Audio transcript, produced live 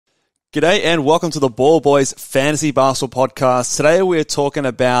G'day and welcome to the Ball Boys Fantasy Basketball Podcast. Today we're talking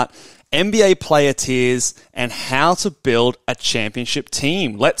about NBA player tiers and how to build a championship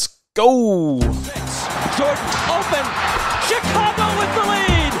team. Let's go! Jordan open. Chicago with the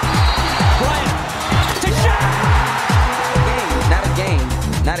lead. Bryant to Shaq.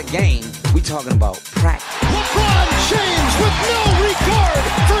 Not a game. We talking about practice. LeBron James with no regard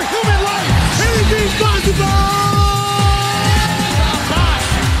for human life. Anything possible.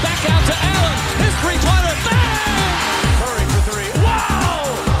 Back out to Allen. His three-pointer. Bang! Curry for three. Wow!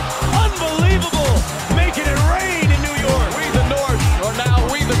 Unbelievable. Making it rain in New York. We the North are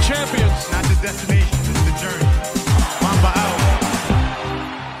now we the champions. Not the destination, it's the journey. Mamba out.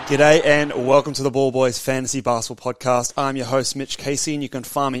 G'day and welcome to the Ball Boys Fantasy Basketball Podcast. I'm your host Mitch Cal, and you can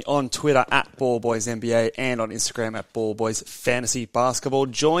find me on Twitter at Ball Boys NBA and on Instagram at Ball Boys Fantasy Basketball.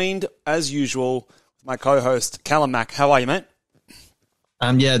 Joined as usual with my co-host Callum Mack. How are you, mate?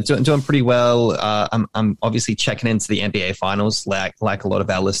 Doing pretty well. I'm obviously checking into the NBA Finals, like a lot of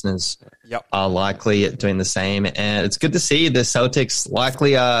our listeners are likely doing the same. And it's good to see the Celtics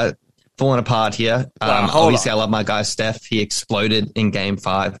likely falling apart here. Obviously, I love my guy Steph. He exploded in Game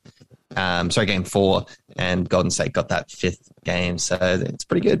 4, and Golden State got that fifth game, so it's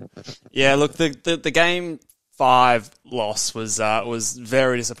pretty good. Yeah, look, the Game 5 loss was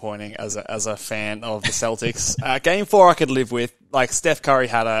very disappointing as a fan of the Celtics. Game 4 I could live with. Like, Steph Curry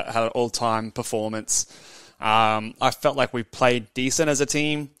had an all-time performance. I felt like we played decent as a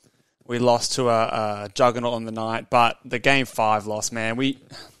team. We lost to a juggernaut on the night, but the Game 5 loss, man, we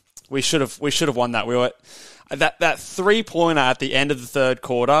should have won that. We were that three-pointer at the end of the third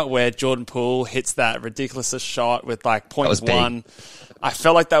quarter where Jordan Poole hits that ridiculous shot with like .1. I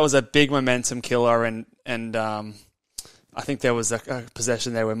felt like that was a big momentum killer, and I think there was a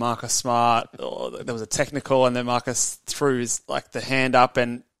possession there where Marcus Smart, there was a technical, and then Marcus threw his, the hand up,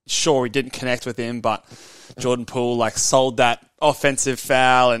 and sure, he didn't connect with him, but Jordan Poole sold that offensive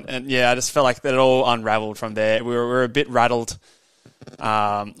foul, and yeah, I just felt like that it all unraveled from there. We were a bit rattled,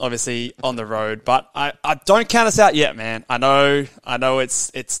 obviously on the road, but I don't count us out yet, man. I know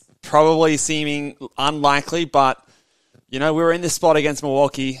it's probably seeming unlikely, but we were in this spot against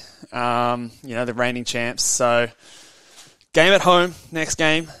Milwaukee, the reigning champs. So, game at home, next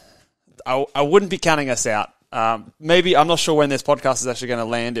game. I wouldn't be counting us out. Maybe, I'm not sure when this podcast is actually going to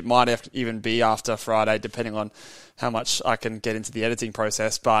land. It might have to even be after Friday, depending on how much I can get into the editing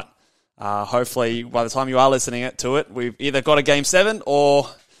process. But hopefully, by the time you are listening to it, we've either got a Game 7 or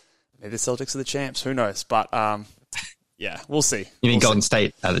maybe the Celtics are the champs. Who knows? But yeah, we'll see. You mean Golden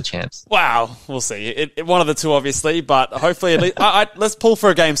State are the champs? Wow, we'll see. One of the two, obviously, but hopefully, at least, let's pull for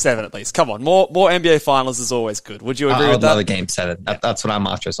a Game 7 at least. Come on, more NBA Finals is always good. Would you agree with that? I would love a Game 7. That's what I'm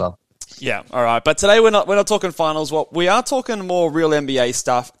after as well. Yeah, all right. But today we're not talking finals. Well, we are talking more real NBA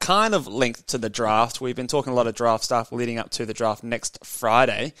stuff, kind of linked to the draft. We've been talking a lot of draft stuff leading up to the draft next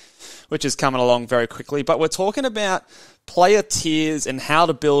Friday, which is coming along very quickly. But we're talking about player tiers and how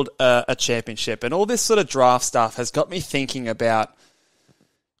to build a championship. And all this sort of draft stuff has got me thinking about,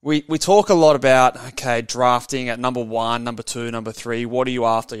 we talk a lot about, okay, drafting at number 1, number 2, number 3. What are you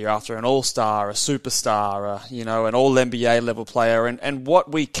after? You're after an all-star, a superstar, an all-NBA level player, and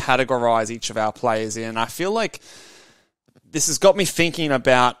what we categorize each of our players in. I feel like this has got me thinking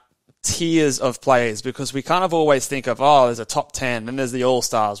about tiers of players, because we kind of always think of, there's a top 10, then there's the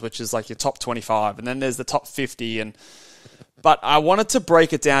all-stars, which is like your top 25, and then there's the top 50, But I wanted to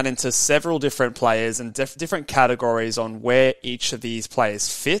break it down into several different players and different categories on where each of these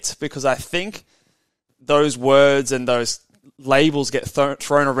players fit, because I think those words and those labels get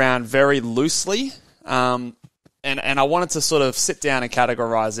thrown around very loosely. And I wanted to sort of sit down and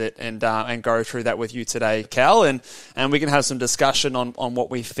categorize it and go through that with you today, Cal, and we can have some discussion on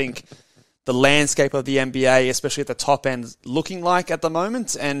what we think the landscape of the NBA, especially at the top end, looking like at the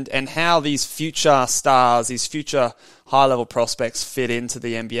moment, and how these future stars, these future high-level prospects fit into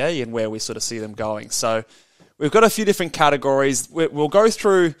the NBA and where we sort of see them going. So we've got a few different categories. We'll go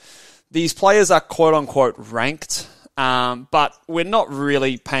through, these players are quote-unquote ranked, but we're not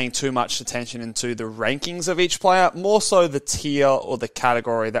really paying too much attention into the rankings of each player, more so the tier or the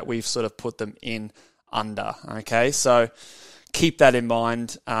category that we've sort of put them in under, okay? So keep that in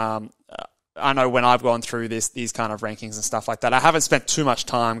mind. I know when I've gone through these kind of rankings and stuff like that, I haven't spent too much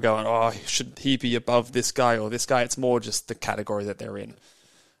time going, should he be above this guy or this guy? It's more just the category that they're in.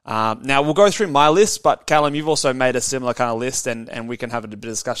 Now, we'll go through my list, but Callum, you've also made a similar kind of list, and we can have a bit of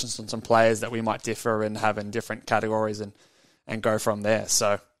discussions on some players that we might differ and have in different categories and go from there.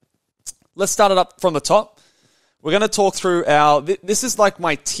 So let's start it up from the top. we're going to talk through this is like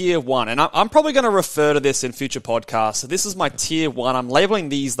my tier 1, and I'm probably going to refer to this in future podcasts. So this is my tier 1. I'm labeling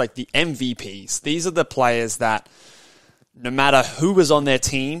these like the MVPs. These are the players that no matter who was on their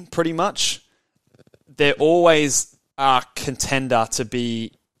team, pretty much, they're always a contender to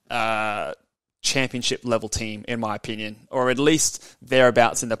be a championship level team, in my opinion, or at least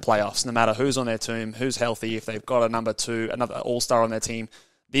thereabouts in the playoffs, no matter who's on their team, who's healthy, if they've got a number 2, another all-star on their team.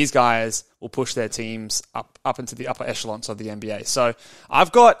 These guys will push their teams up into the upper echelons of the NBA. So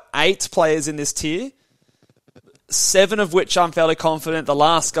I've got 8 players in this tier, 7 of which I'm fairly confident. The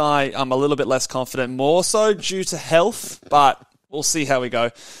last guy I'm a little bit less confident, more so due to health, but we'll see how we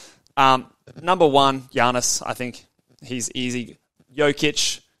go. Number 1, Giannis. I think he's easy.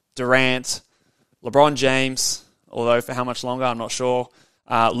 Jokic, Durant, LeBron James, although for how much longer, I'm not sure.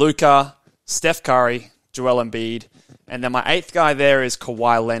 Luka, Steph Curry, Joel Embiid. And then my 8th guy there is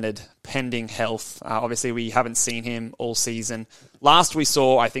Kawhi Leonard, pending health. Obviously, we haven't seen him all season. Last we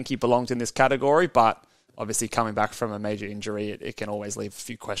saw, I think he belonged in this category, but obviously coming back from a major injury, it can always leave a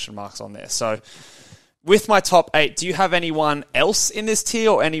few question marks on there. So with my top 8, do you have anyone else in this tier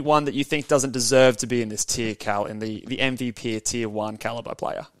or anyone that you think doesn't deserve to be in this tier, Cal, in the MVP tier 1 caliber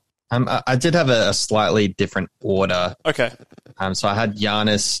player? I did have a slightly different order. Okay. So I had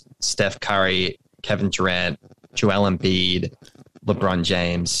Giannis, Steph Curry, Kevin Durant, Joel Embiid, LeBron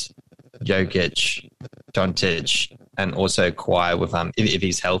James, Jokic, Doncic, and also Kawhi with if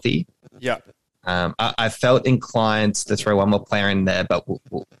he's healthy. Yeah. I felt inclined to throw one more player in there, but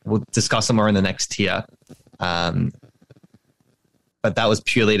we'll discuss them more in the next tier. But that was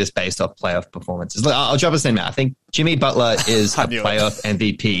purely just based off playoff performances. I'll drop his name out. I think Jimmy Butler is a playoff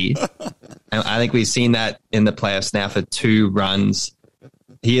MVP. And I think we've seen that in the playoffs now for 2 runs.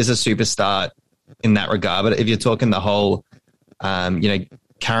 He is a superstar in that regard. But if you're talking the whole,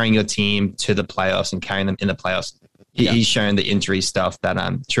 carrying your team to the playoffs and carrying them in the playoffs, he's shown the injury stuff that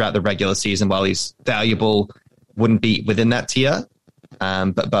throughout the regular season, while he's valuable, wouldn't be within that tier.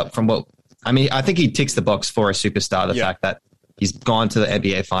 But from what, I think he ticks the box for a superstar. The fact that he's gone to the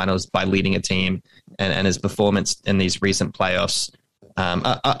NBA Finals by leading a team and his performance in these recent playoffs,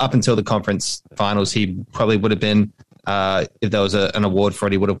 up until the conference finals, he probably would have been, if there was an award for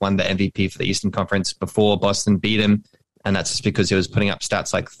it, he would have won the MVP for the Eastern Conference before Boston beat him. And that's just because he was putting up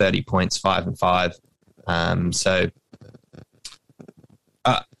stats like 30 points, 5 and 5. So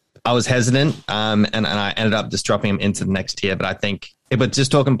I was hesitant, and I ended up just dropping him into the next tier. But I think, but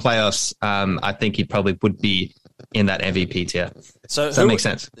just talking playoffs, I think he probably would be in that MVP tier. So does that make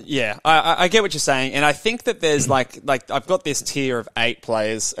sense? Yeah, I get what you're saying, and I think that there's like I've got this tier of 8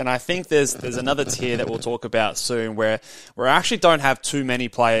 players, and I think there's another tier that we'll talk about soon where I actually don't have too many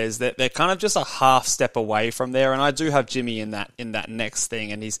players. They're kind of just a half step away from there, and I do have Jimmy in that next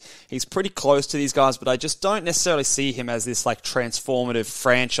thing, and he's pretty close to these guys, but I just don't necessarily see him as this like transformative,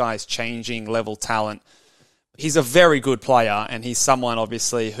 franchise-changing level talent. He's a very good player, and he's someone,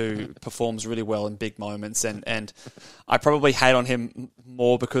 obviously, who performs really well in big moments, and I probably hate on him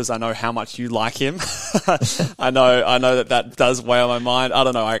more because I know how much you like him. I know that does weigh on my mind. I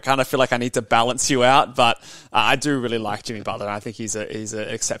don't know. I kind of feel like I need to balance you out, but I do really like Jimmy Butler. I think he's an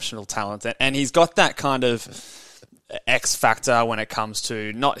exceptional talent, and he's got that kind of X factor when it comes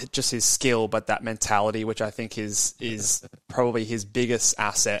to not just his skill, but that mentality, which I think is probably his biggest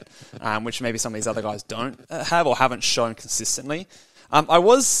asset, which maybe some of these other guys don't have or haven't shown consistently. I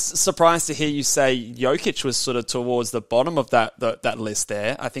was surprised to hear you say Jokic was sort of towards the bottom of that list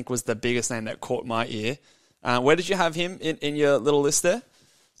there. I think was the biggest name that caught my ear. Where did you have him in your little list there?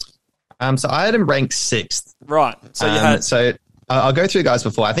 So I had him ranked 6th. Right. So you had... So I'll go through guys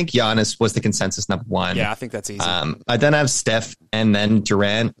before. I think Giannis was the consensus number 1. Yeah, I think that's easy. I then have Steph and then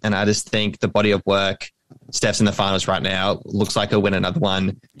Durant, and I just think the body of work, Steph's in the finals right now, looks like he'll win another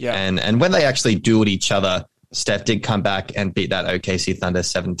one. Yeah. And when they actually dueled each other, Steph did come back and beat that OKC Thunder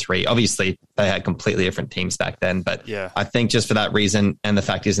 7-3. Obviously, they had completely different teams back then, but yeah. I think just for that reason, and the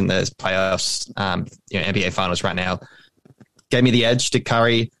fact is in the playoffs, NBA finals right now, gave me the edge to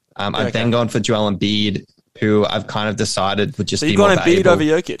Curry. I've then gone for Joel Embiid, who I've kind of decided would just be more valuable. So you've gone Embiid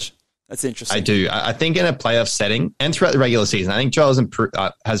over Jokic? That's interesting. I do. I think in a playoff setting and throughout the regular season, I think Joel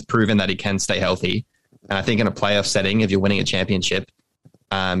has proven that he can stay healthy. And I think in a playoff setting, if you're winning a championship,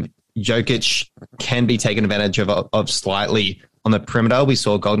 Jokic can be taken advantage of slightly on the perimeter. We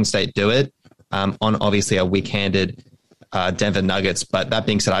saw Golden State do it on obviously a weak-handed Denver Nuggets. But that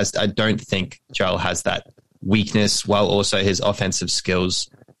being said, I don't think Joel has that weakness, while also his offensive skills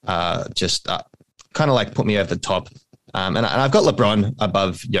just kind of like put me over the top. And I've got LeBron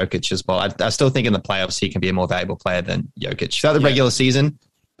above Jokic as well. I still think in the playoffs he can be a more valuable player than Jokic. Throughout the regular season,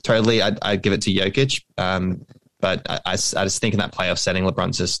 totally, I'd give it to Jokic. But I just think in that playoff setting,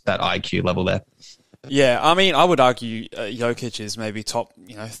 LeBron's just that IQ level there. Yeah, I mean, I would argue Jokic is maybe top,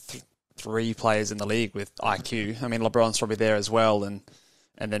 3 players in the league with IQ. I mean, LeBron's probably there as well, and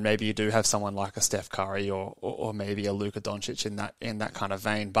then maybe you do have someone like a Steph Curry or maybe a Luka Doncic in that kind of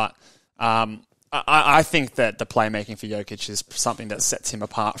vein. But I think that the playmaking for Jokic is something that sets him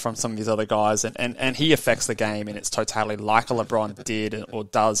apart from some of these other guys, and he affects the game in its totality like a LeBron did or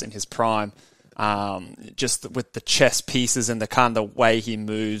does in his prime. Just with the chess pieces and the kind of way he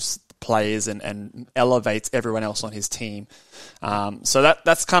moves players and elevates everyone else on his team. So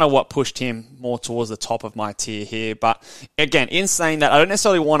that's kind of what pushed him more towards the top of my tier here. But again, in saying that, I don't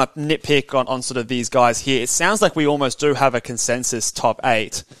necessarily want to nitpick on sort of these guys here. It sounds like we almost do have a consensus top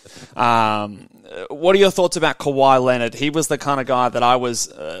 8. What are your thoughts about Kawhi Leonard? He was the kind of guy that I was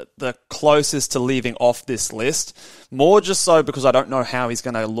the closest to leaving off this list. More just so because I don't know how he's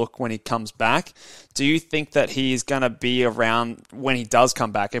going to look when he comes back. Do you think that he's going to be around when he does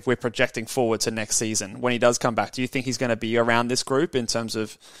come back, if we're projecting forward to next season, when he does come back? Do you think he's going to be around this group in terms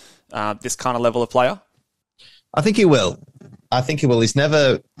of this kind of level of player? I think he will. He's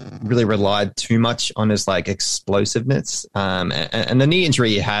never really relied too much on his explosiveness. And the knee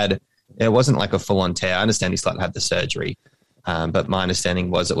injury he had, it wasn't like a full-on tear. I understand he slightly had the surgery, but my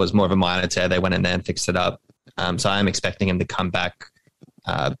understanding was it was more of a minor tear. They went in there and fixed it up. So I'm expecting him to come back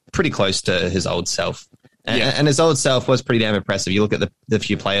pretty close to his old self. And his old self was pretty damn impressive. You look at the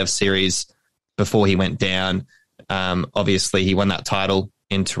few playoff series before he went down. Obviously, he won that title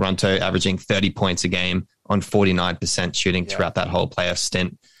in Toronto, averaging 30 points a game on 49% shooting throughout that whole playoff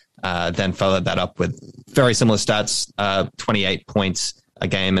stint. Then followed that up with very similar stats, 28 points a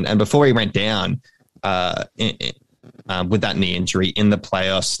game. And before he went down with that knee injury in the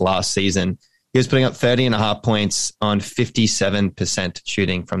playoffs last season, he was putting up 30.5 points on 57%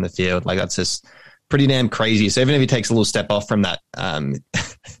 shooting from the field. That's just pretty damn crazy. So even if he takes a little step off from that,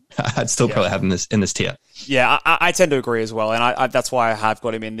 I'd still probably have him in this tier. Yeah, I tend to agree as well. And I that's why I have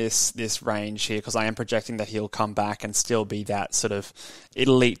got him in this range here, because I am projecting that he'll come back and still be that sort of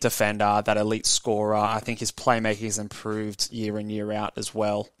elite defender, that elite scorer. I think his playmaking has improved year in, year out as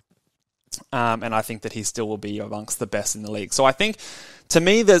well. And I think that he still will be amongst the best in the league. So I think, to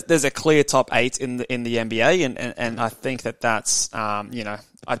me, there's a clear top 8 in the NBA, and I think that's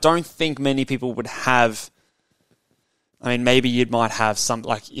I don't think many people would have. I mean, maybe you might have some,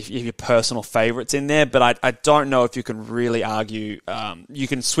 if your personal favorites in there, but I don't know if you can really argue. You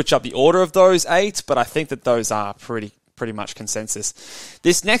can switch up the order of those 8, but I think that those are pretty much consensus.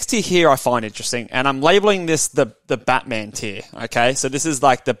 This next tier here I find interesting, and I'm labeling this the Batman tier, okay? So this is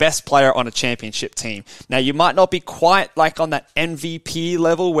the best player on a championship team. Now, you might not be quite on that MVP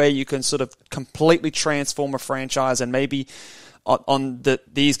level where you can sort of completely transform a franchise, and maybe on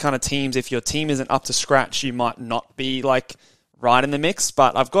these kind of teams, if your team isn't up to scratch, you might not be right in the mix.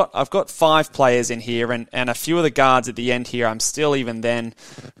 But I've got 5 players in here, and a few of the guards at the end here, I'm still even then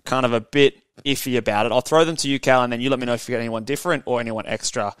kind of a bit iffy about it. I'll throw them to you, Cal, and then you let me know if you get anyone different or anyone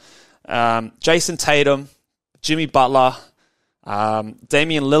extra. Jason Tatum, Jimmy Butler,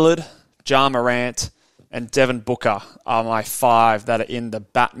 Damian Lillard, Ja Morant, and Devin Booker are my 5 that are in the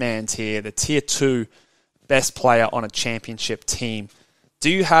Batman tier, the tier 2 best player on a championship team. Do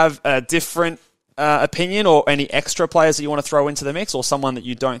you have a different opinion or any extra players that you want to throw into the mix, or someone that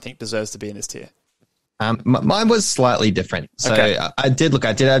you don't think deserves to be in this tier? Mine was slightly different. So okay. I did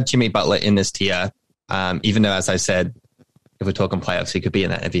have Jimmy Butler in this tier, even though, as I said, if we're talking playoffs, he could be in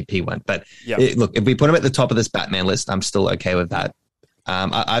that MVP one. But look, if we put him at the top of this Batman list, I'm still okay with that.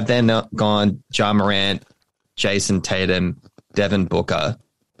 I've then gone Ja Morant, Jason Tatum, Devin Booker,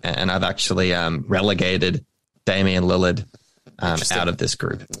 and I've actually relegated Damian Lillard out of this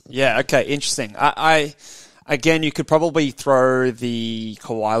group. Yeah, okay, interesting. I again, you could probably throw the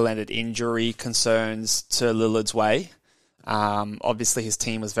Kawhi Leonard injury concerns to Lillard's way. Obviously, his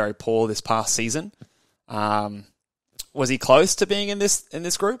team was very poor this past season. Was he close to being in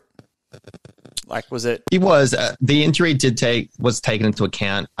this group? Was it? He was. The injury was taken into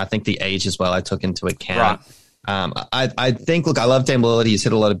account. I think the age as well I took into account. Right. I think, look, I love Dame Lillard. He's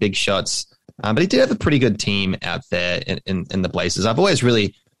hit a lot of big shots, but he did have a pretty good team out there in the Blazers. I've always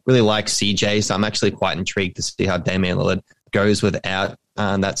really liked CJ, so I'm actually quite intrigued to see how Damian Lillard goes without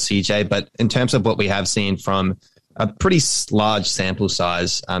that CJ. But in terms of what we have seen from a pretty large sample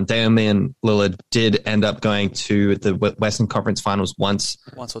size, Damian Lillard did end up going to the Western Conference Finals once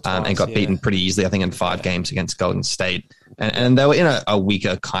or twice, and got beaten pretty easily, I think, in 5 games against Golden State. And they were in a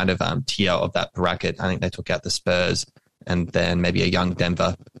weaker kind of tier of that bracket. I think they took out the Spurs and then maybe a young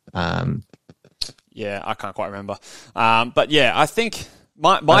Denver. Yeah, I can't quite remember. But yeah, I think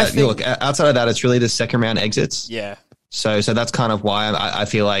My thing, look, outside of that, it's really the second round exits. Yeah. So that's kind of why I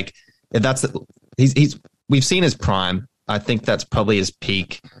feel like if that's we've seen his prime. I think that's probably his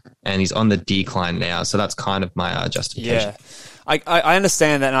peak, and he's on the decline now. So that's kind of my justification. Yeah, I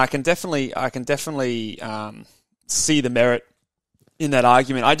understand that, and I can definitely see the merit in that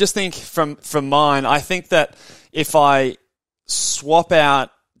argument. I just think from mine, I think that if I swap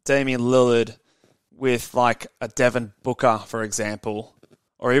out Damian Lillard with like a Devin Booker, for example,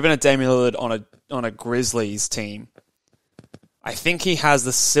 or even a Damian Lillard on a Grizzlies team, I think he has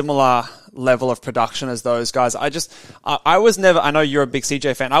the similar level of production as those guys. I was never, I know you're a big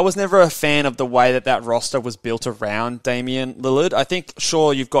CJ fan, I was never a fan of the way that roster was built around Damian Lillard. I think,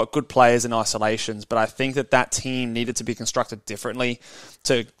 sure, you've got good players in isolations, but I think that team needed to be constructed differently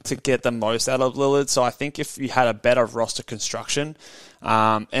to get the most out of Lillard. So I think if you had a better roster construction,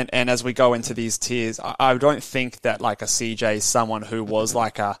 and as we go into these tiers, I don't think that like a CJ is someone who was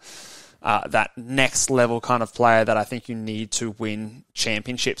like that next level kind of player that I think you need to win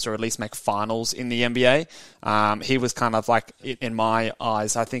championships or at least make finals in the NBA. He was kind of like, in my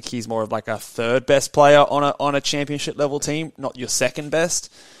eyes, I think he's more of like a third best player on a championship level team, not your second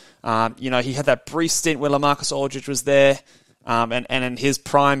best. He had that brief stint where LaMarcus Aldridge was there, and in his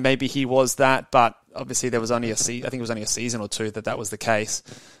prime maybe he was that, but obviously there was only I think it was only a season or two that was the case.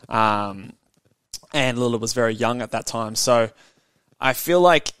 And Lillard was very young at that time, so I feel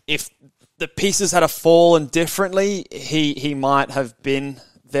like if the pieces had fallen differently, he might have been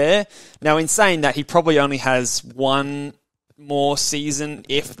there. Now, in saying that, he probably only has one more season,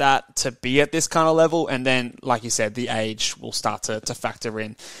 if that, to be at this kind of level. And then, like you said, the age will start to factor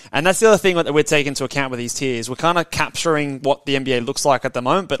in. And that's the other thing that we're taking into account with these tiers. We're kind of capturing what the NBA looks like at the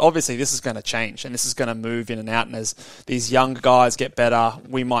moment, but obviously this is going to change and this is going to move in and out. And as these young guys get better,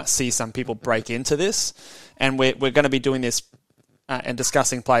 we might see some people break into this. And we're going to be doing this and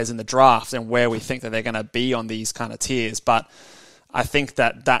discussing players in the draft and where we think that they're going to be on these kind of tiers. But I think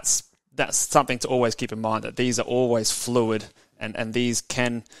that's something to always keep in mind, that these are always fluid and these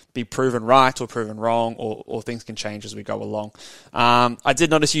can be proven right or proven wrong, or things can change as we go along. I did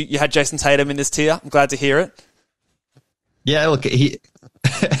notice you had Jason Tatum in this tier. I'm glad to hear it. Yeah, look, he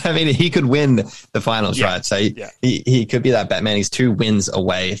could win the finals, right? So he could be that Batman. He's 2 wins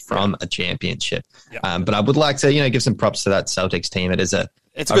away from a championship. Yeah. But I would like to, give some props to that Celtics team. It's a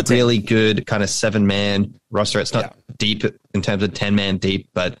really good kind of 7-man roster. It's not deep in terms of 10-man deep,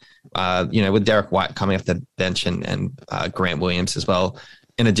 but with Derek White coming off the bench and Grant Williams as well,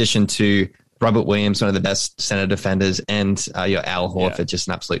 in addition to Robert Williams, one of the best center defenders, and your Al Horford, just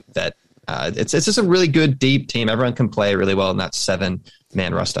an absolute vet. It's just a really good, deep team. Everyone can play really well in that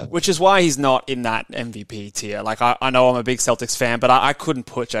 7-man roster. Which is why he's not in that MVP tier. Like, I know I'm a big Celtics fan, but I couldn't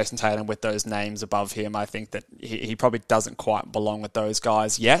put Jason Tatum with those names above him. I think that he probably doesn't quite belong with those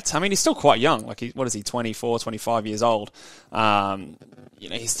guys yet. I mean, he's still quite young. Like, what is he, 24, 25 years old?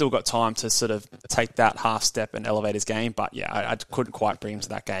 He's still got time to sort of take that half step and elevate his game. But yeah, I couldn't quite bring him to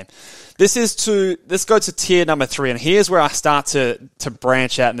that game. Let's go to tier number 3. And here's where I start to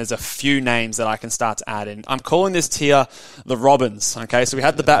branch out. And there's a few names that I can start to add in. I'm calling this tier the Robins. Okay. So we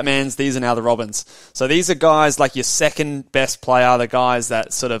had the Batmans. These are now the Robins. So these are guys like your second best player, the guys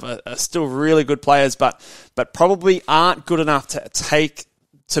that sort of are still really good players, but probably aren't good enough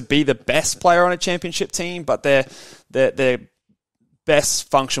to be the best player on a championship team, but their best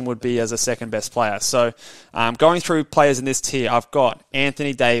function would be as a second best player. So going through players in this tier, I've got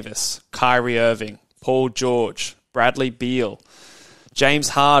Anthony Davis, Kyrie Irving, Paul George, Bradley Beal, James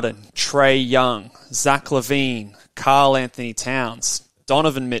Harden, Trae Young, Zach LaVine, Karl Anthony Towns,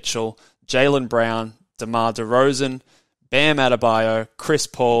 Donovan Mitchell, Jaylen Brown, DeMar DeRozan, Bam Adebayo, Chris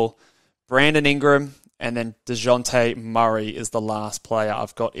Paul, Brandon Ingram, and then DeJounte Murray is the last player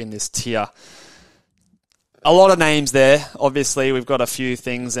I've got in this tier. A lot of names there. Obviously, we've got a few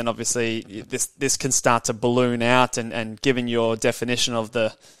things, and obviously this can start to balloon out. And given your definition of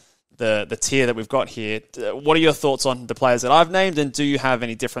the tier that we've got here, what are your thoughts on the players that I've named? And do you have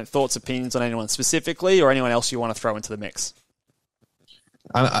any different thoughts, opinions on anyone specifically, or anyone else you want to throw into the mix?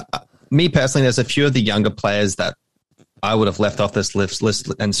 Me personally, there's a few of the younger players that I would have left off this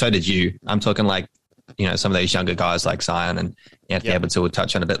list, and so did you. I'm talking like, some of those younger guys like Zion and Anthony Edwards, who we'll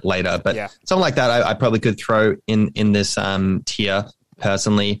touch on a bit later. But something like that, I probably could throw in this tier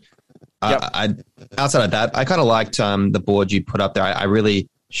personally. Outside of that, I kind of liked the board you put up there. I really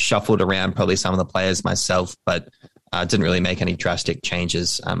shuffled around probably some of the players myself, but didn't really make any drastic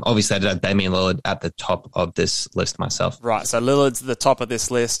changes. Obviously, I did have Damian Lillard at the top of this list myself. Right, so Lillard's the top of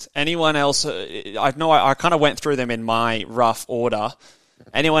this list. Anyone else? I know I kind of went through them in my rough order.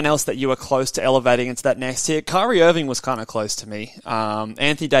 anyone else that you were close to elevating into that next tier? Kyrie Irving was kind of close to me.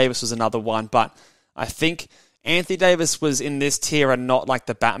 Anthony Davis was another one, but I think Anthony Davis was in this tier and not like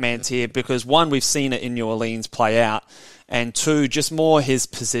the Batman tier because, one, we've seen it in New Orleans play out, and two, just more his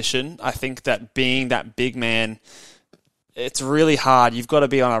position. I think that being that big man, it's really hard. You've got to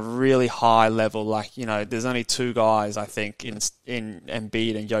be on a really high level. Like, there's only two guys, I think, in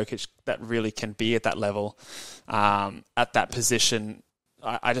Embiid and Jokic that really can be at that level, at that position.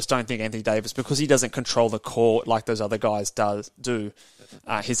 I just don't think Anthony Davis, because he doesn't control the court like those other guys do,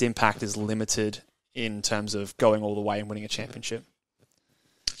 his impact is limited in terms of going all the way and winning a championship.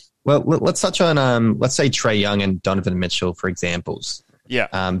 Well, let's touch on, let's say, Trae Young and Donovan Mitchell, for examples. Yeah.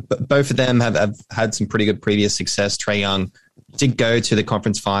 But both of them have had some pretty good previous success. Trae Young did go to the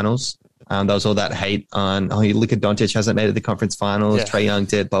conference finals. There was all that hate on, Luka Doncic hasn't made it to the conference finals. Yeah. Trae Young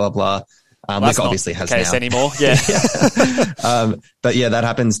did, blah, blah, blah. Luka obviously has now. That's not the case anymore. Yeah. But yeah, that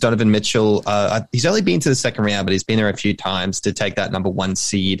happens. Donovan Mitchell, he's only been to the second round, but he's been there a few times to take that number 1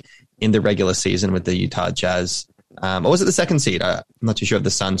 seed in the regular season with the Utah Jazz. Or was it the second seed? I'm not too sure of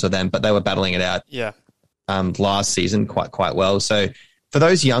the Suns or them, but they were battling it out. Yeah. Last season quite well. So for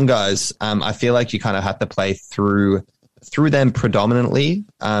those young guys, I feel like you kind of have to play through them predominantly.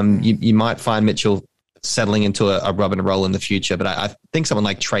 You might find Mitchell settling into a rub and roll in the future, but I think someone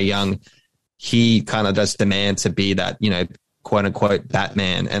like Trae Young, he kind of does demand to be that, quote unquote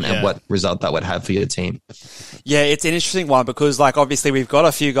Batman and what result that would have for your team. Yeah, it's an interesting one because, like, obviously we've got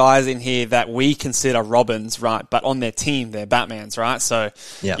a few guys in here that we consider Robins, right? But on their team, they're Batmans, right? So,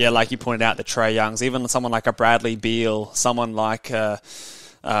 like you pointed out, the Trae Youngs, even someone like a Bradley Beal, someone like a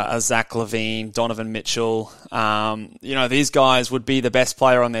Zach LaVine, Donovan Mitchell, these guys would be the best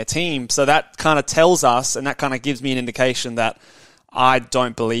player on their team. So that kind of tells us, and that kind of gives me an indication that I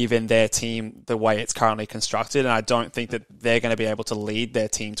don't believe in their team the way it's currently constructed, and I don't think that they're going to be able to lead their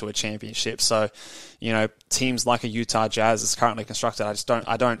team to a championship. So, teams like a Utah Jazz is currently constructed.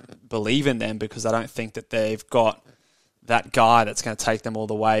 I don't believe in them because I don't think that they've got that guy that's going to take them all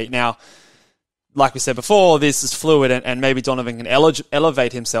the way. Now, like we said before, this is fluid, and maybe Donovan can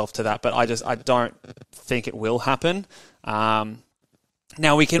elevate himself to that, but I don't think it will happen.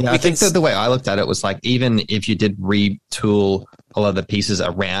 Now I think that the way I looked at it was like, even if you did retool a lot of the pieces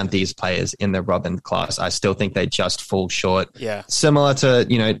around these players in the Robin class, I still think they just fall short. Yeah. Similar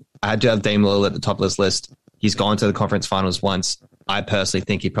to, I had to have Dame Lillard at the top of this list. He's gone to the conference finals once. I personally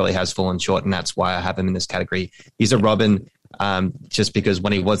think he probably has fallen short, and that's why I have him in this category. He's a Robin just because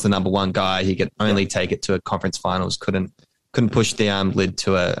when he was the number 1 guy, he could only take it to a conference finals, couldn't push the lid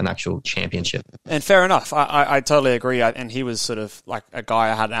to an actual championship. And fair enough. I totally agree. And he was sort of like a guy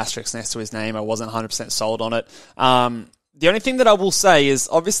I had an asterisk next to his name. I wasn't 100% sold on it. The only thing that I will say is,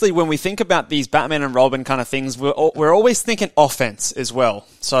 obviously, when we think about these Batman and Robin kind of things, we're always thinking offense as well.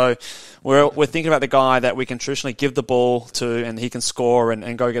 So we're thinking about the guy that we can traditionally give the ball to and he can score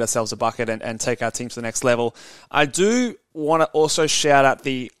and go get ourselves a bucket and take our team to the next level. I do want to also shout out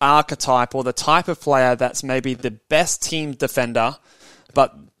the archetype or the type of player that's maybe the best team defender,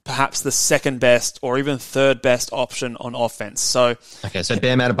 but perhaps the second best or even third best option on offense. So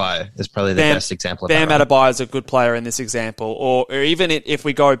Bam Adebayo is probably the best example of Bam that. Right? Adebayo is a good player in this example. Or even if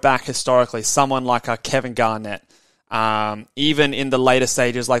we go back historically, someone like a Kevin Garnett, even in the later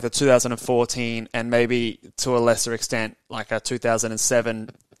stages like the 2014 and maybe to a lesser extent like a 2007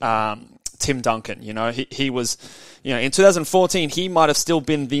 Tim Duncan. He was, in 2014 he might have still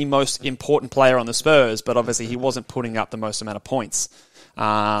been the most important player on the Spurs, but obviously he wasn't putting up the most amount of points.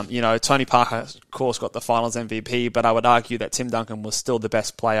 Tony Parker, of course, got the Finals MVP, but I would argue that Tim Duncan was still the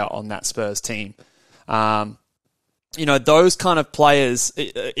best player on that Spurs team. Those kind of players,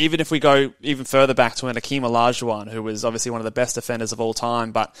 even if we go even further back to an Akeem Olajuwon, who was obviously one of the best defenders of all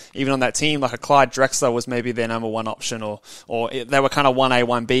time, but even on that team, like a Clyde Drexler was maybe their number 1 option, or they were kind of 1A,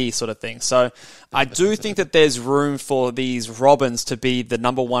 1B sort of thing. So I do think that there's room for these Robins to be the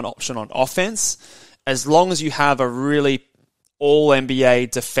number 1 option on offense, as long as you have a really all-NBA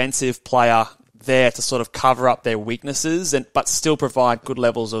defensive player there to sort of cover up their weaknesses but still provide good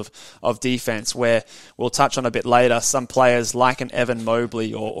levels of defense, where we'll touch on a bit later, some players like an Evan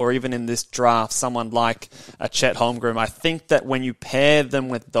Mobley or even in this draft, someone like a Chet Holmgren. I think that when you pair them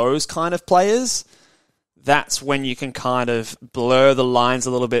with those kind of players, that's when you can kind of blur the lines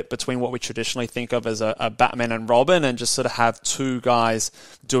a little bit between what we traditionally think of as a Batman and Robin and just sort of have two guys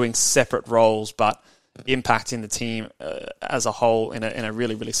doing separate roles but impacting the team as a whole in a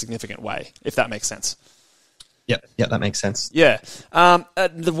really, really significant way, if that makes sense. Yep, that makes sense. Yeah.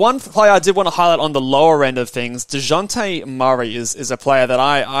 The one player I did want to highlight on the lower end of things, DeJounte Murray is a player that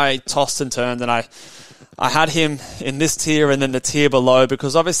I tossed and turned, and I had him in this tier and then the tier below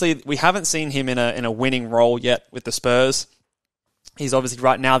because obviously we haven't seen him in a winning role yet with the Spurs. He's obviously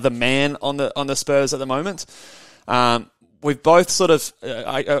right now the man on the Spurs at the moment. We've both sort of,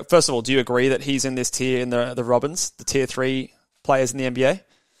 first of all, do you agree that he's in this tier in the Robins, the tier 3 players in the NBA?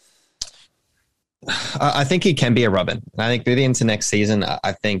 I think he can be a Robin. I think moving into next season,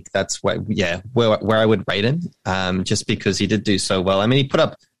 I think that's where I would rate him, just because he did do so well. I mean, he put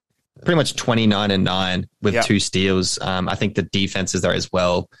up pretty much 29 and 9 with 2 steals. I think the defense is there as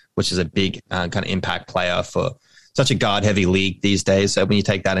well, which is a big kind of impact player for such a guard-heavy league these days. So when you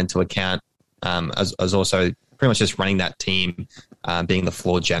take that into account, as also pretty much just running that team, being the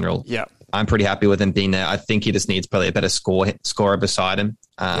floor general, I'm pretty happy with him being there. I think he just needs probably a better scorer beside him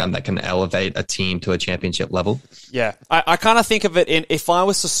that can elevate a team to a championship level. Yeah, I kind of think of it in if I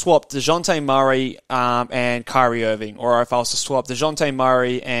was to swap DeJounte Murray and Kyrie Irving, or if I was to swap DeJounte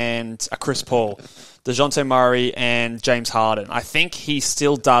Murray and Chris Paul, DeJounte Murray and James Harden, I think he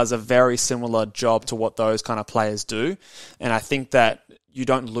still does a very similar job to what those kind of players do. And I think that you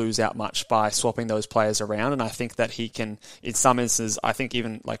don't lose out much by swapping those players around. And I think that he can, in some instances, I think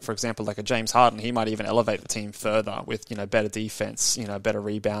even like, for example, like a James Harden, he might even elevate the team further with, better defense, better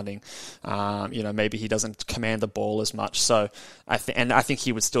rebounding. Maybe he doesn't command the ball as much. So I think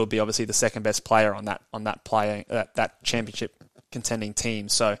he would still be obviously the second best player on that championship contending team.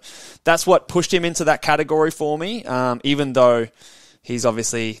 So that's what pushed him into that category for me. Even though he's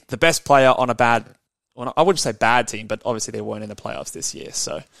obviously the best player on a bad, well, I wouldn't say bad team, but obviously they weren't in the playoffs this year.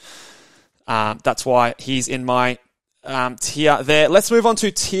 So that's why he's in my tier there. Let's move on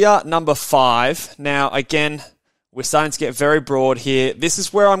to tier number 5. Now, again, we're starting to get very broad here. This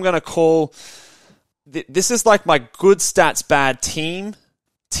is where I'm going to call, this is like my good stats, bad team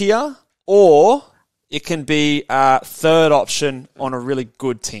tier, or it can be a third option on a really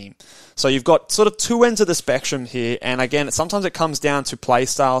good team. So you've got sort of 2 ends of the spectrum here. And again, sometimes it comes down to play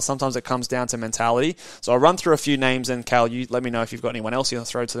style. Sometimes it comes down to mentality. So I'll run through a few names and Cal, you let me know if you've got anyone else you want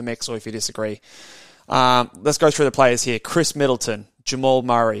to throw to the mix or if you disagree. Let's go through the players here. Chris Middleton, Jamal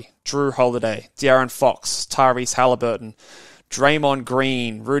Murray, Drew Holiday, De'Aaron Fox, Tyrese Halliburton, Draymond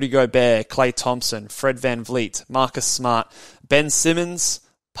Green, Rudy Gobert, Klay Thompson, Fred VanVleet, Marcus Smart, Ben Simmons,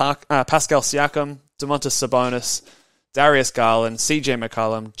 Pascal Siakam, Domantas Sabonis, Darius Garland, CJ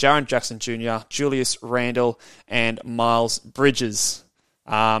McCollum, Jaren Jackson Jr., Julius Randle, and Miles Bridges.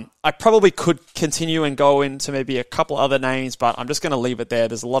 I probably could continue and go into maybe a couple other names, but I'm just going to leave it there.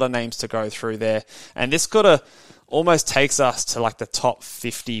 There's a lot of names to go through there. And this almost takes us to like the top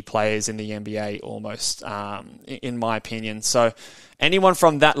 50 players in the NBA almost, in my opinion. So anyone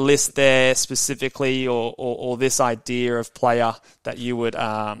from that list there specifically or this idea of player that you would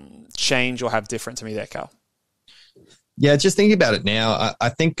change or have different to me there, Cal? Yeah, just thinking about it now, I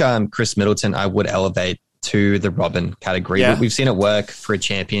think Chris Middleton I would elevate to the Robin category. Yeah. We've seen it work for a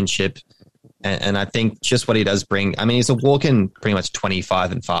championship, and I think just what he does bring, I mean, he's a walk-in pretty much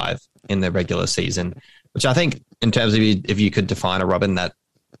 25 and 5 in the regular season, which I think in terms of if you could define a Robin, that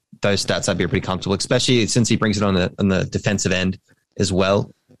those stats I'd be pretty comfortable, especially since he brings it on the defensive end as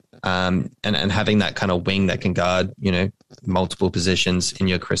well. And having that kind of wing that can guard, multiple positions in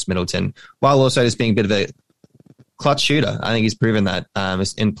your Chris Middleton, while also just being a bit of a clutch shooter. I think he's proven that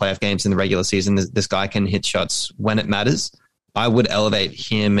in playoff games in the regular season, this guy can hit shots when it matters. I would elevate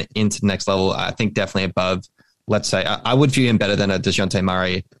him into the next level. I think definitely above, let's say, I would view him better than a DeJounte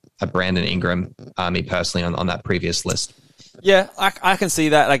Murray, a Brandon Ingram, me personally on that previous list. Yeah, I can see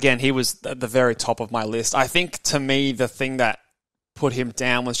that. Again, he was at the very top of my list. I think to me, the thing that put him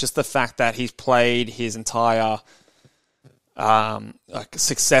down was just the fact that he's played his entire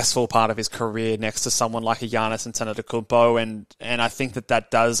successful part of his career next to someone like a Giannis Antetokounmpo, and I think that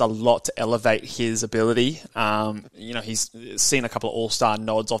does a lot to elevate his ability. He's seen a couple of all-star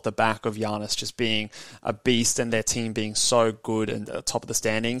nods off the back of Giannis just being a beast and their team being so good and at the top of the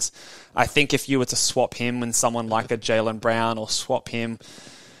standings. I think if you were to swap him with someone like a Jaylen Brown or swap him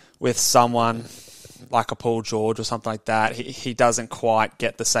with someone like a Paul George or something like that, he doesn't quite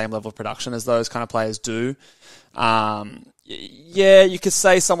get the same level of production as those kind of players do. Yeah, you could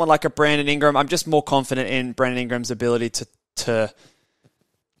say someone like a Brandon Ingram. I'm just more confident in Brandon Ingram's ability to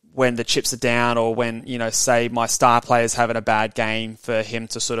when the chips are down or when, say my star player's having a bad game, for him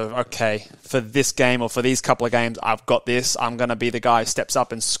to sort of, okay, for this game or for these couple of games, I've got this. I'm going to be the guy who steps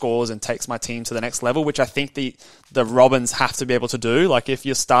up and scores and takes my team to the next level, which I think the Robins have to be able to do. Like if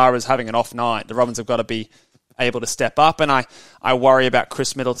your star is having an off night, the Robins have got to be able to step up, and I worry about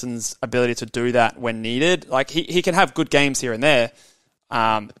Chris Middleton's ability to do that when needed. Like he can have good games here and there,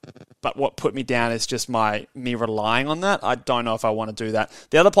 But what put me down is just me relying on that. I don't know if I want to do that.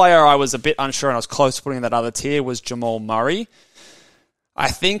 The other player I was a bit unsure and I was close to putting in that other tier was Jamal Murray. I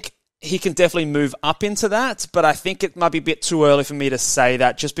think he can definitely move up into that, but I think it might be a bit too early for me to say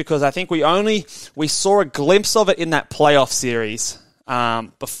that just because I think we saw a glimpse of it in that playoff series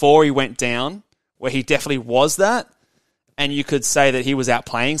before he went down, where he definitely was that, and you could say that he was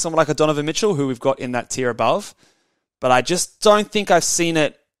outplaying someone like a Donovan Mitchell, who we've got in that tier above, but I just don't think I've seen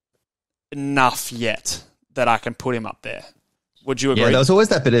it enough yet that I can put him up there. Would you agree? Yeah, there was always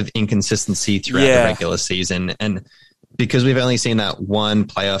that bit of inconsistency throughout the regular season, and because we've only seen that one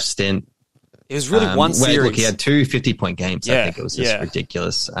playoff stint. It was really one series. Look, he had 2 50-point games. I think it was just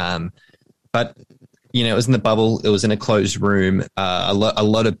ridiculous. But, it was in the bubble. It was in a closed room. A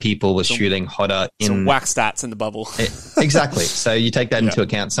lot of people were shooting hotter. Some whack stats in the bubble. Exactly. So you take that into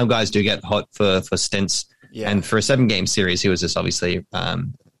account. Some guys do get hot for stints. Yeah. And for a 7-game series, he was just obviously,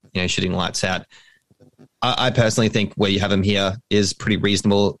 shooting lights out. I personally think where you have him here is pretty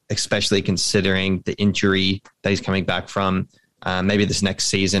reasonable, especially considering the injury that he's coming back from. Maybe this next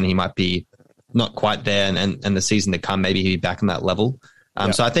season he might be not quite there, and the season to come, maybe he'll be back on that level.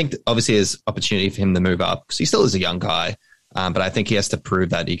 So I think obviously there's opportunity for him to move up because he still is a young guy. But I think he has to prove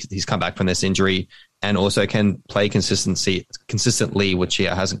that he's come back from this injury and also can play consistently, which he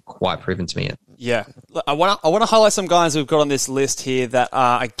hasn't quite proven to me yet. Yeah. I want to highlight some guys we've got on this list here that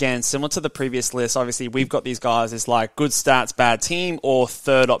are, again, similar to the previous list. Obviously, we've got these guys as like good stats, bad team, or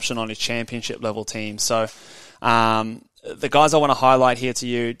third option on a championship level team. So the guys I want to highlight here to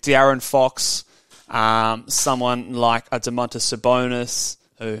you, De'Aaron Fox, someone like a Domantas Sabonis,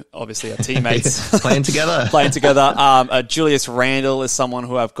 who obviously are teammates. Playing together. Julius Randle is someone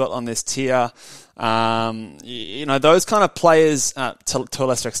who I've got on this tier. Those kind of players, to a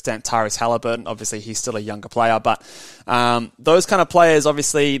lesser extent, Tyrese Halliburton, obviously he's still a younger player, but those kind of players,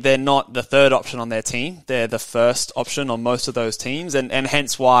 obviously, they're not the third option on their team. They're the first option on most of those teams, and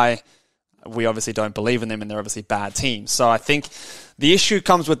hence why we obviously don't believe in them, and they're obviously bad teams. So I think the issue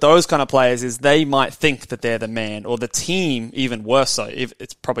comes with those kind of players is they might think that they're the man, or the team even worse so.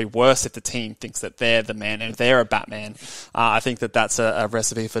 It's probably worse if the team thinks that they're the man and they're a Batman. I think that's a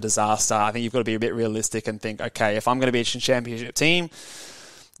recipe for disaster. I think you've got to be a bit realistic and think, okay, if I'm going to be a championship team,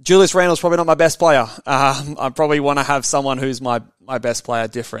 Julius Randle's probably not my best player. I probably want to have someone who's my best player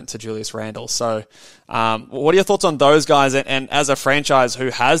different to Julius Randle. So what are your thoughts on those guys? And as a franchise who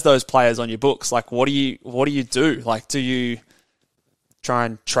has those players on your books, like what do you do? Like, do you try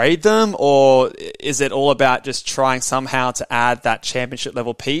and trade them, or is it all about just trying somehow to add that championship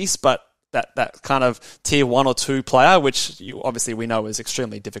level piece, but that kind of tier 1 or 2 player, which obviously we know is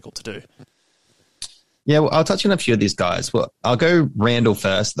extremely difficult to do? Yeah, well, I'll touch on a few of these guys. Well, I'll go Randle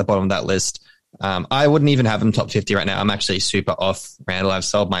first, at the bottom of that list. I wouldn't even have him top 50 right now. I'm actually super off Randle. I've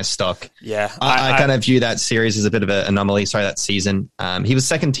sold my stock. Yeah. I kind of view that series as a bit of an anomaly. Sorry, that season. He was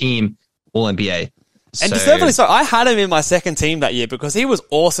second team All-NBA. And deservedly so. I had him in my second team that year because he was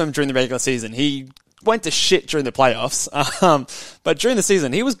awesome during the regular season. He went to shit during the playoffs. But during the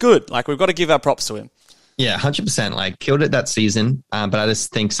season, he was good. Like, we've got to give our props to him. Yeah, 100%. Like, killed it that season. But I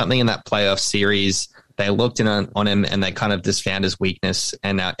just think something in that playoff series, they looked in on him and they kind of just found his weakness.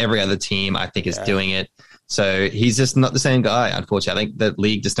 And now every other team, I think, is doing it. So he's just not the same guy, unfortunately. I think the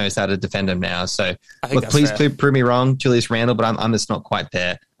league just knows how to defend him now. So look, please prove me wrong, Julius Randle, but I'm just not quite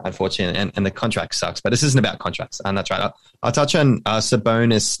there, unfortunately. And the contract sucks. But this isn't about contracts. And that's right. I'll touch on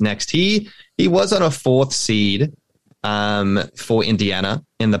Sabonis next. He was on a 4th seed for Indiana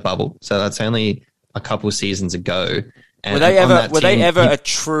in the bubble. So that's only a couple seasons ago. And were they ever a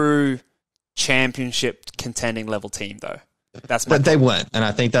true championship contending level team, though? But they weren't, and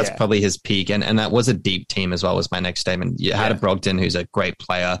I think that's probably his peak, and that was a deep team as well, was my next statement. You had a Brogdon, who's a great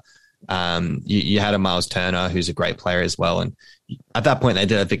player. You had a Miles Turner, who's a great player as well, and at that point they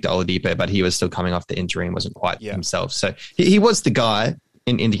did have Victor Oladipo, but he was still coming off the injury and wasn't quite himself. So he was the guy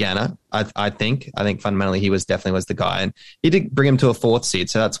in Indiana, I think. I think fundamentally he definitely was the guy, and he did bring him to a 4th seed,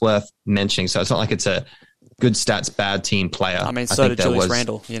 so that's worth mentioning. So it's not like it's a good stats, bad team player. I mean, so did Julius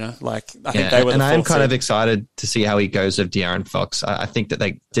Randle, I think they were the 4th and I am kind seed. of excited to see how he goes with De'Aaron Fox. I think that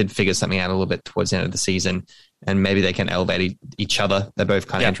they did figure something out a little bit towards the end of the season, and maybe they can elevate each other. They're both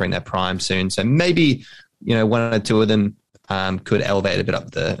kind of entering their prime soon. So maybe, one or two of them could elevate a bit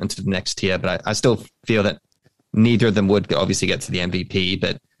up into the next tier, but I still feel that neither of them would obviously get to the MVP,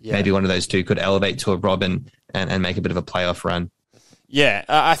 but maybe one of those two could elevate to a Robin and make a bit of a playoff run. Yeah,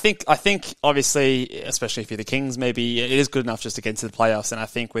 I think obviously, especially if you're the Kings, maybe it is good enough just to get into the playoffs. And I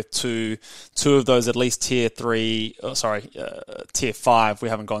think with two of those, at least tier 5, we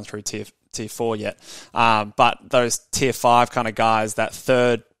haven't gone through tier tier 4 yet. But those tier 5 kind of guys, that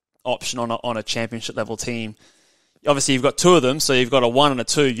third option on a championship level team, obviously you've got 2 of them, so you've got a 1 and a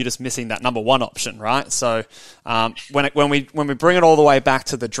 2. You're just missing that number 1 option, right? So when we bring it all the way back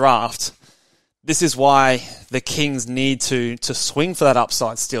to the draft, this is why the Kings need to swing for that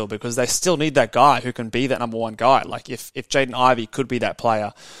upside still, because they still need that guy who can be that number 1 guy. Like if Jaden Ivey could be that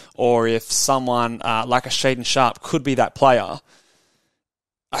player, or if someone like a Shaden Sharp could be that player,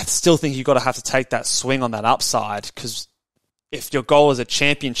 I still think you've got to have to take that swing on that upside, because if your goal is a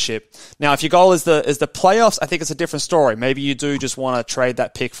championship, now if your goal is the playoffs, I think it's a different story. Maybe you do just want to trade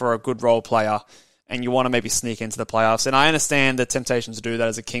that pick for a good role player, and you want to maybe sneak into the playoffs. And I understand the temptation to do that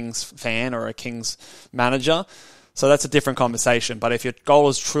as a Kings fan or a Kings manager. So that's a different conversation. But if your goal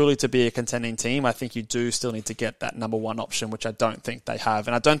is truly to be a contending team, I think you do still need to get that number 1 option, which I don't think they have.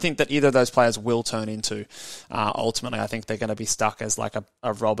 And I don't think that either of those players will turn into. Ultimately, I think they're going to be stuck as like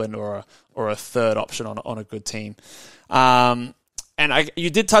a Robin or a third option on a good team. And you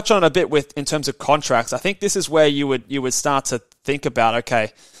did touch on it a bit in terms of contracts. I think this is where you would start to think about,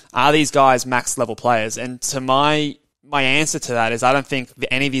 okay, are these guys max level players? And to my answer to that is I don't think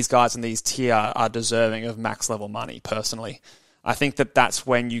any of these guys in these tier are deserving of max level money, personally. I think that's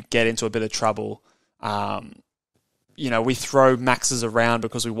when you get into a bit of trouble. We throw maxes around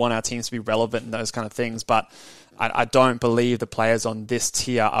because we want our teams to be relevant and those kind of things, but I don't believe the players on this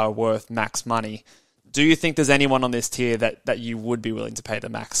tier are worth max money. Do you think there's anyone on this tier that you would be willing to pay the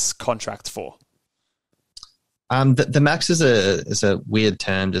max contract for? The max is a weird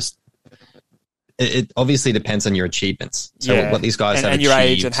term. Just it obviously depends on your achievements. So what these guys have and your achieved,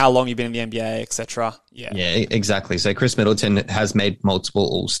 age and how long you've been in the NBA, etc. Yeah, exactly. So Chris Middleton has made multiple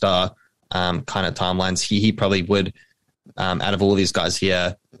All-Star kind of timelines. He probably would, out of all these guys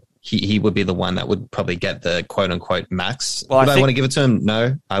here, he would be the one that would probably get the quote-unquote max. Would I want to give it to him?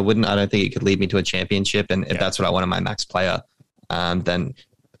 No, I wouldn't. I don't think it could lead me to a championship. And if that's what I want in my max player, then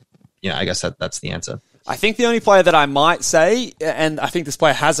I guess that's the answer. I think the only player that I might say, and I think this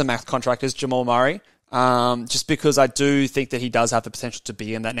player has a max contract, is Jamal Murray. Just because I do think that he does have the potential to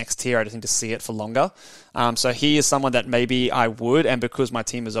be in that next tier. I just think to see it for longer. So he is someone that maybe I would, and because my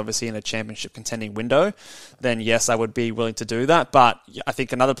team is obviously in a championship contending window, then yes, I would be willing to do that. But I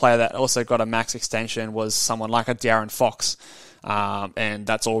think another player that also got a max extension was someone like a De'Aaron Fox. And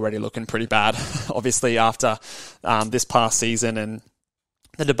that's already looking pretty bad, obviously, after this past season and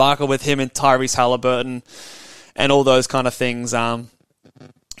the debacle with him and Tyrese Halliburton and all those kind of things.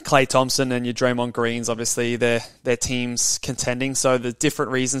 Klay Thompson and your Draymond Greens, obviously, their team's contending. So there's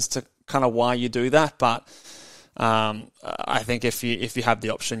different reasons to kind of why you do that. But I think if you have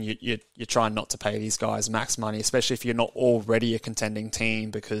the option, you try not to pay these guys max money, especially if you're not already a contending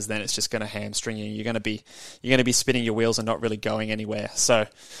team, because then it's just going to hamstring you. You're going to be spinning your wheels and not really going anywhere. So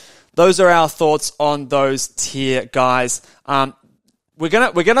those are our thoughts on those tier guys. We're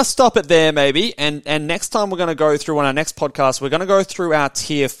gonna stop it there maybe, and next time we're gonna go through on our next podcast. We're gonna go through our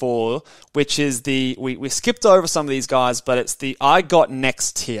tier 4, which is we skipped over some of these guys, but it's the I got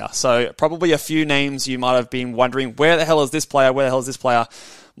next tier. So probably a few names you might have been wondering, where the hell is this player? Where the hell is this player?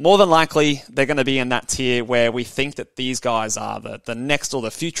 More than likely, they're going to be in that tier where we think that these guys are the next or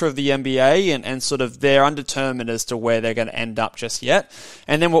the future of the NBA, and sort of they're undetermined as to where they're going to end up just yet.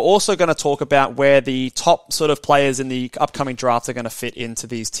 And then we're also going to talk about where the top sort of players in the upcoming draft are going to fit into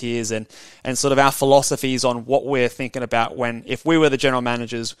these tiers, and sort of our philosophies on what we're thinking about if we were the general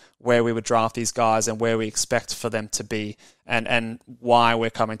managers, where we would draft these guys and where we expect for them to be, and why we're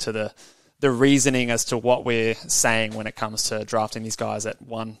coming to the reasoning as to what we're saying when it comes to drafting these guys at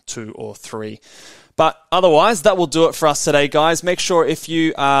 1, 2, or 3. But otherwise, that will do it for us today, guys. Make sure if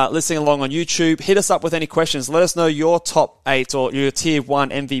you are listening along on YouTube, hit us up with any questions. Let us know your top 8 or your tier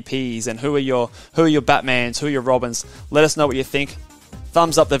 1 MVPs and who are your Batmans, who are your Robins. Let us know what you think.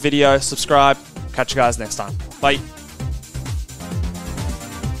 Thumbs up the video, subscribe. Catch you guys next time. Bye.